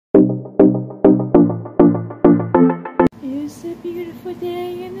beautiful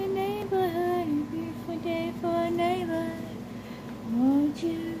day in the neighborhood, a beautiful day for a neighbor. Won't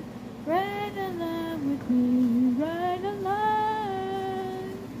you ride along with me, ride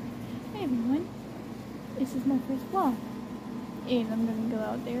along? Hey everyone, this is my first vlog. And I'm gonna go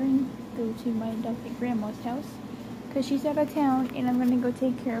out there and go to my adopted grandma's house. Because she's out of town and I'm gonna go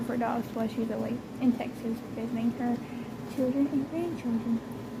take care of her dogs while she's away in Texas visiting her children and grandchildren.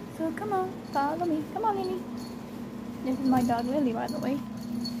 So come on, follow me. Come on, Lily. This is my dog Lily, by the way.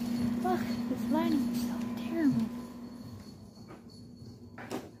 Ugh, this lighting is so terrible.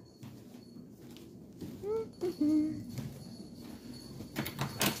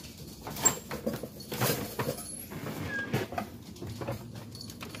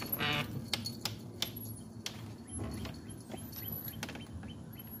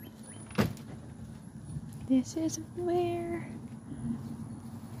 This is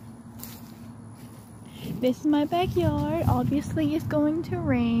this is my backyard. Obviously it's going to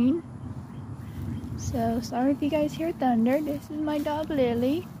rain, so sorry if you guys hear thunder. This is my dog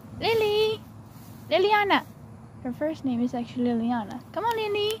Lily. Liliana. Her first name is actually Liliana. Come on,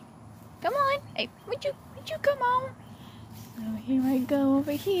 Lily. Come on. Hey, would you come on? So here I go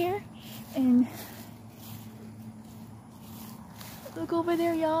over here, and look over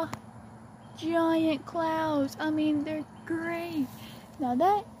there, y'all. Giant clouds. I mean, they're great. Now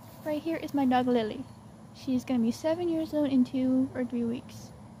that right here is my dog Lily. She's gonna be 7 years old in 2 or 3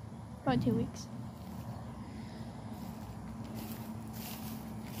 weeks. About 2 weeks.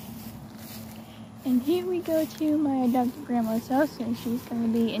 And here we go to my adopted grandma's house, and she's gonna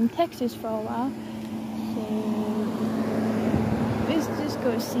be in Texas for a while. So let's just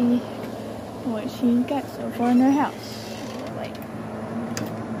go see what she's got so far in her house.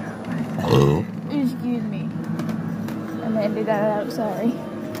 Excuse me. I'm gonna edit that out, sorry.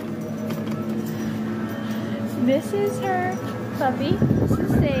 So this is her puppy. This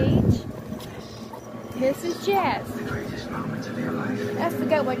is Sage. This is Jazz. I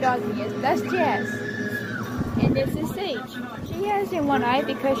forgot what dog he is. That's Jazz. And this is Sage. She has in one eye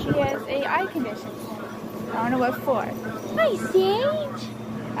because she has a eye condition. I don't know what for. Hi, Sage.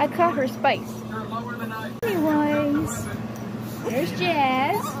 I call her Spice. Anyways, there's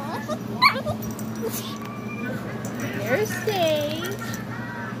Jazz. There's Sage.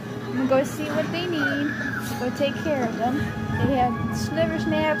 I'm gonna go see what they need. Go take care of them. They have sliver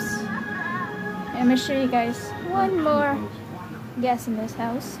snaps. And I'm gonna show you guys one more guest in this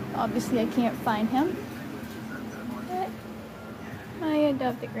house. Obviously I can't find him, but my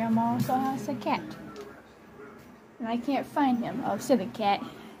adopted grandma also has a cat. And I can't find him. Oh, silly cat.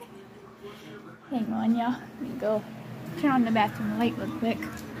 Hang on, y'all. Let me go turn on the bathroom light real quick.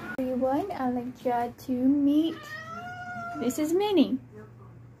 Everyone, I'd like y'all to meet. This is Minnie.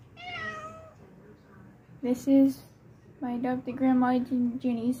 This is my adopted grandma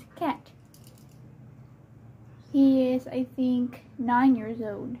Jenny's cat. He is, I think, 9 years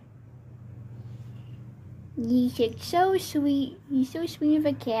old. He's like so sweet. He's so sweet of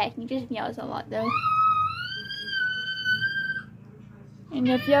a cat. He just meows a lot though. And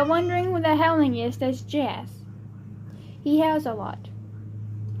if you're wondering what the howling is, that's Jazz. He howls a lot.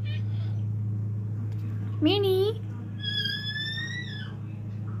 Minnie!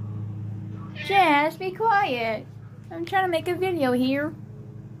 Jazz, be quiet. I'm trying to make a video here.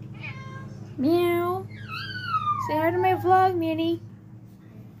 Meow. Say hi to my vlog, Minnie.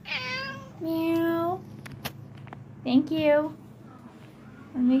 Meow. Thank you.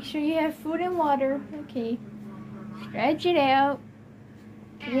 And make sure you have food and water. Okay. Stretch it out.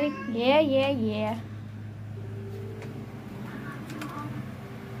 Yeah.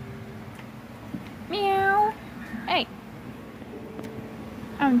 Meow. Hey.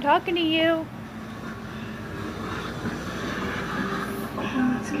 I'm talking to you.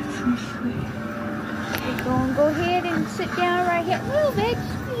 Let's get some sleep. Okay, go ahead and sit down right here. Move it.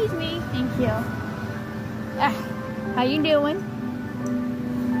 Excuse me. Thank you. How you doing?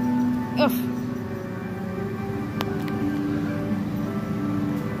 Oof.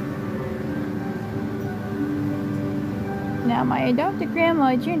 Now my adopted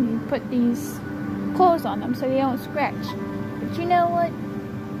grandma Jenny put these clothes on them so they don't scratch. But you know what?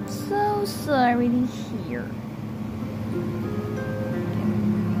 So sorry to hear.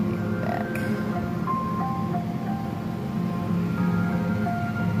 Back.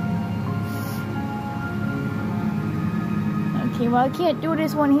 Okay, well I can't do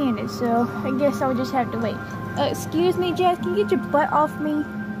this one-handed, so I guess I'll just have to wait. Excuse me, Jess, can you get your butt off me?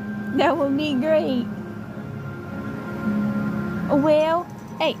 That would be great. Well,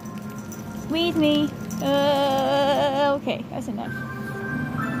 hey, squeeze me. Okay, that's enough.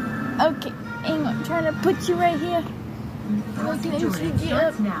 Okay, hang on, I'm trying to put you right here. Frost Endurance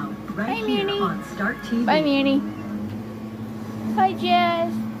starts now, right here on Start TV. Bye, Manny. Bye,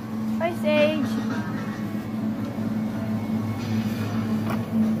 Jazz. Bye, Sage.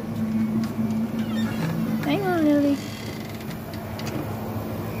 Hang on, Lily.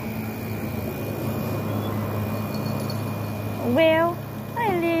 Well,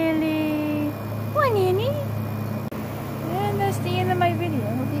 hi, Lily. Hi, Nanny. And that's the end of my video.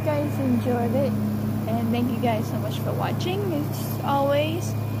 I hope you guys enjoyed it. And thank you guys so much for watching. As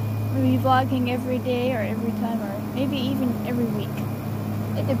always, we'll be vlogging every day or every time or maybe even every week.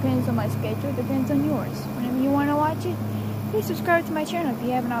 It depends on my schedule. It depends on yours. Whenever you want to watch it, please subscribe to my channel if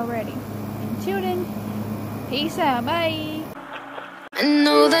you haven't already. Until then, peace out. Bye. I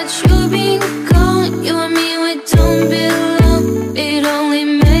know that you've been gone. You and me, we don't belong. It only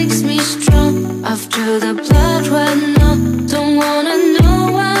makes me strong. After the blood ran out, don't wanna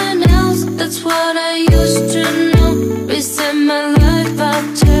know one else. That's what I used to know. Reset my life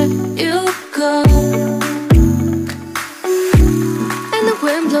after you go. And the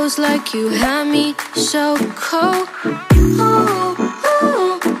wind blows like you had me so cold. Oh,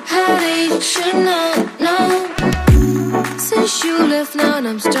 oh, how did you know? Since you left now,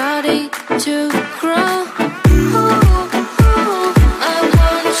 I'm starting to grow. Oh.